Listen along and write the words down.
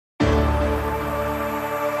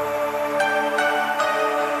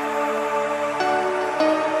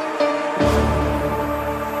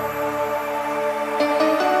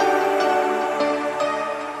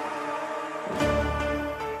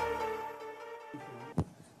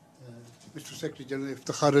Mr. Secretary-General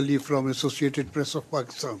Iftikhar Ali from Associated Press of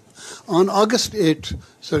Pakistan. On August 8th,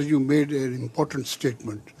 sir, you made an important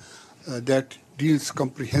statement that deals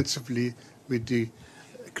comprehensively with the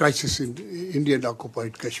crisis in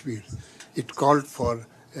Indian-occupied Kashmir. It called for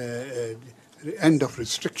the end of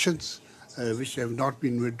restrictions, which have not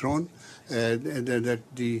been withdrawn, and that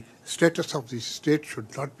the status of the state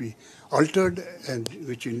should not be altered, and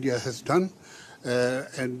which India has done.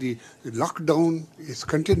 And the lockdown is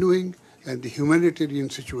continuing, and the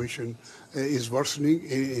humanitarian situation is worsening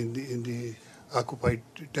in the occupied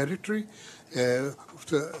territory.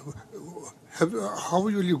 How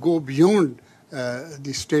will you go beyond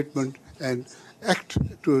the statement and act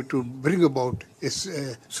to bring about a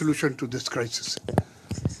solution to this crisis?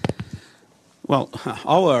 Well,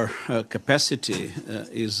 our capacity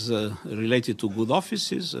is related to good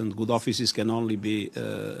offices, and good offices can only be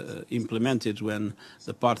implemented when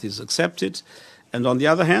the parties accept it. And on the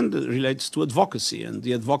other hand, it relates to advocacy, and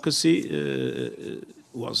the advocacy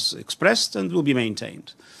was expressed and will be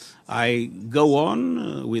maintained. I go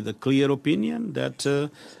on with a clear opinion that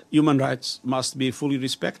human rights must be fully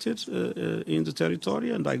respected in the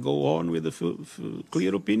territory, and I go on with a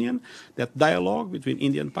clear opinion that dialogue between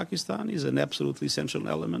India and Pakistan is an absolutely essential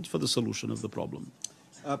element for the solution of the problem.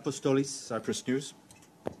 Apostolis, Cyprus News.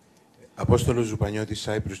 Apostolos Zoupaniotis,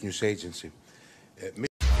 Cyprus News Agency.